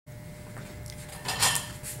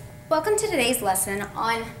Welcome to today's lesson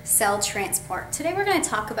on cell transport. Today we're going to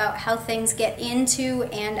talk about how things get into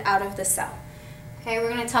and out of the cell. Okay, we're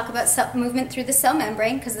going to talk about cell movement through the cell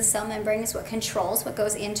membrane because the cell membrane is what controls what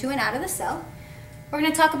goes into and out of the cell. We're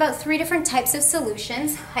going to talk about three different types of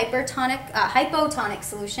solutions: hypotonic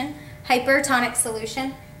solution, hypertonic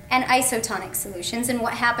solution, and isotonic solutions, and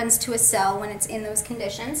what happens to a cell when it's in those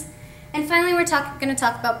conditions. And finally, we're going to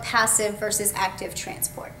talk about passive versus active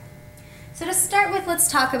transport. So to start with, let's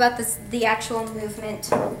talk about the actual movement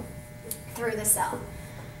through the cell.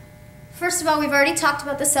 First of all, we've already talked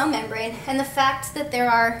about the cell membrane and the fact that there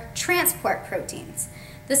are transport proteins.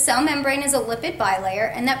 The cell membrane is a lipid bilayer,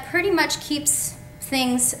 and that pretty much keeps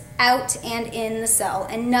things out and in the cell,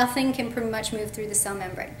 and nothing can pretty much move through the cell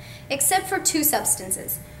membrane, except for two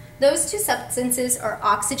substances. Those two substances are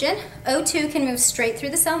oxygen, O2, can move straight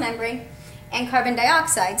through the cell membrane, and carbon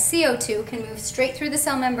dioxide, CO2, can move straight through the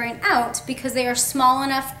cell membrane out because they are small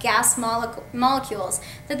enough gas molecules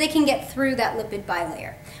that they can get through that lipid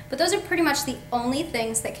bilayer. But those are pretty much the only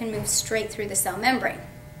things that can move straight through the cell membrane.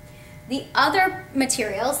 The other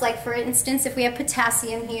materials, like for instance if we have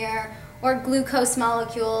potassium here, or glucose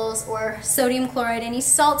molecules, or sodium chloride, any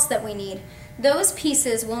salts that we need, those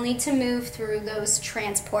pieces will need to move through those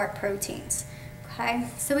transport proteins. Okay,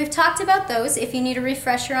 so we've talked about those. If you need a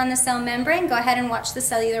refresher on the cell membrane, go ahead and watch the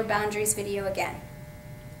cellular boundaries video again.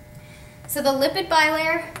 So the lipid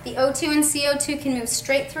bilayer, the O2 and CO2 can move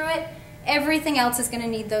straight through it. Everything else is going to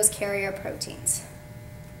need those carrier proteins.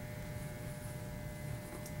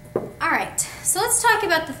 Alright, so let's talk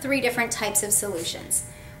about the three different types of solutions.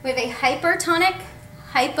 We have a hypertonic,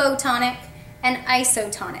 hypotonic, and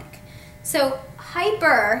isotonic. So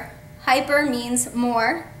hyper means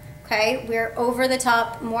more. Okay, we're over the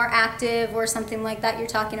top, more active, or something like that you're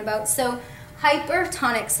talking about. So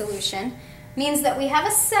hypertonic solution means that we have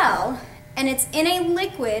a cell and it's in a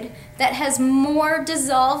liquid that has more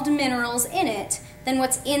dissolved minerals in it than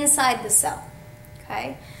what's inside the cell.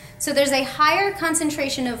 Okay, so there's a higher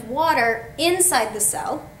concentration of water inside the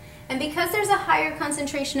cell, and because there's a higher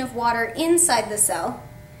concentration of water inside the cell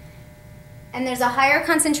and there's a higher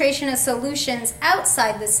concentration of solutions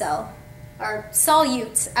outside the cell, or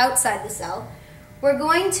solutes outside the cell, we're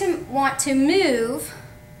going to want to move,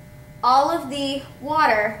 all of the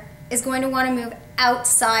water is going to want to move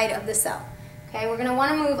outside of the cell. Okay, we're going to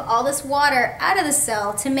want to move all this water out of the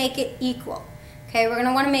cell to make it equal. Okay, we're going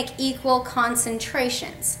to want to make equal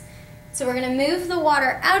concentrations. So we're going to move the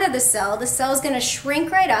water out of the cell. The cell is going to shrink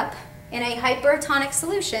right up in a hypertonic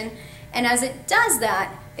solution, and as it does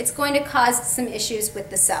that, it's going to cause some issues with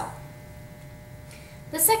the cell.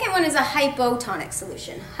 The second one is a hypotonic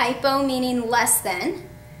solution. Hypo meaning less than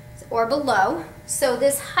or below. So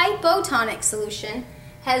this hypotonic solution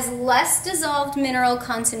has less dissolved mineral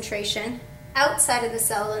concentration outside of the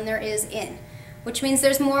cell than there is in, which means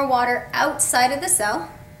there's more water outside of the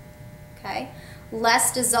cell. Okay?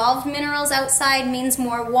 Less dissolved minerals outside means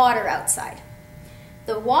more water outside.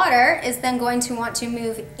 The water is then going to want to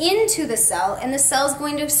move into the cell, and the cell is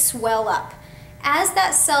going to swell up. As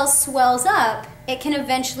that cell swells up, it can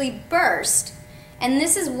eventually burst, and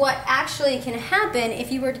this is what actually can happen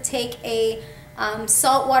if you were to take a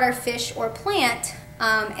saltwater fish or plant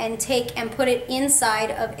and put it inside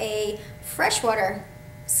of a freshwater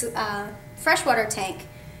tank.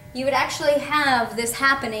 You would actually have this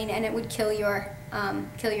happening, and it would kill your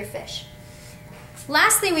fish.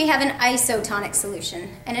 Lastly, we have an isotonic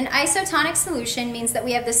solution, and an isotonic solution means that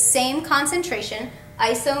we have the same concentration.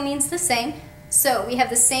 Iso means the same. So we have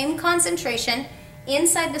the same concentration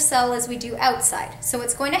inside the cell as we do outside. So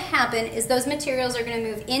what's going to happen is those materials are going to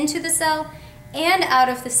move into the cell and out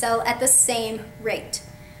of the cell at the same rate.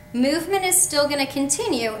 Movement is still going to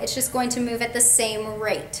continue, it's just going to move at the same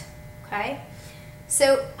rate. Okay?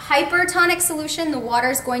 So hypertonic solution, the water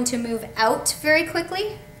is going to move out very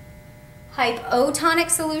quickly. Hypotonic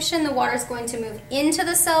solution, the water is going to move into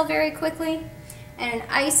the cell very quickly. And an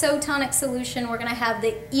isotonic solution, we're going to have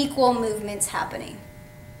the equal movements happening.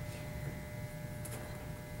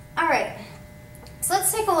 Alright, so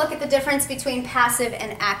let's take a look at the difference between passive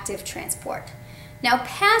and active transport. Now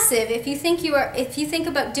passive, if you think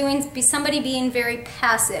about somebody being very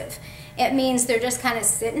passive, it means they're just kind of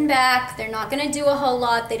sitting back, they're not going to do a whole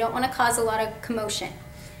lot, they don't want to cause a lot of commotion.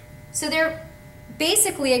 So they're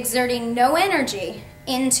basically exerting no energy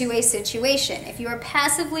into a situation. If you are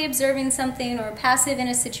passively observing something or passive in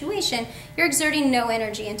a situation, you're exerting no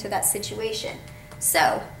energy into that situation.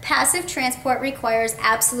 So, passive transport requires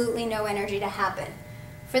absolutely no energy to happen.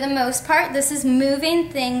 For the most part, this is moving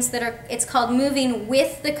things it's called moving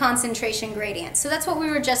with the concentration gradient. So that's what we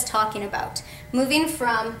were just talking about. Moving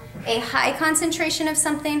from a high concentration of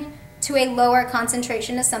something to a lower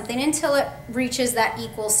concentration of something until it reaches that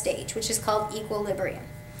equal stage, which is called equilibrium.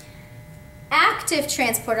 Active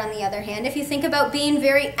transport, on the other hand, if you think about being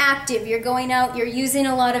very active, you're going out, you're using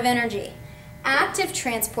a lot of energy. Active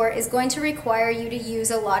transport is going to require you to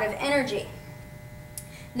use a lot of energy.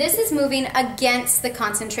 This is moving against the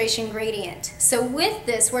concentration gradient. So with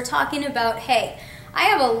this, we're talking about, hey, I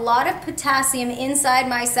have a lot of potassium inside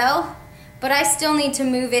my cell, but I still need to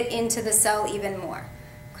move it into the cell even more.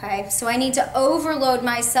 Okay, so I need to overload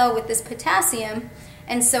my cell with this potassium,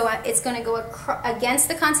 and so it's going to go against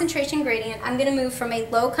the concentration gradient. I'm going to move from a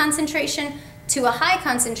low concentration to a high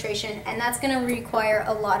concentration, and that's going to require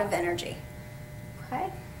a lot of energy.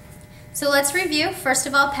 Okay, so let's review. First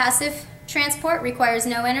of all, passive transport requires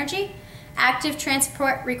no energy. Active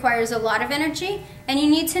transport requires a lot of energy, and you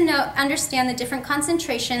need to understand the different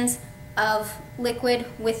concentrations of liquid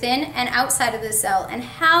within and outside of the cell and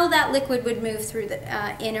how that liquid would move through the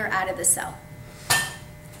in or out of the cell.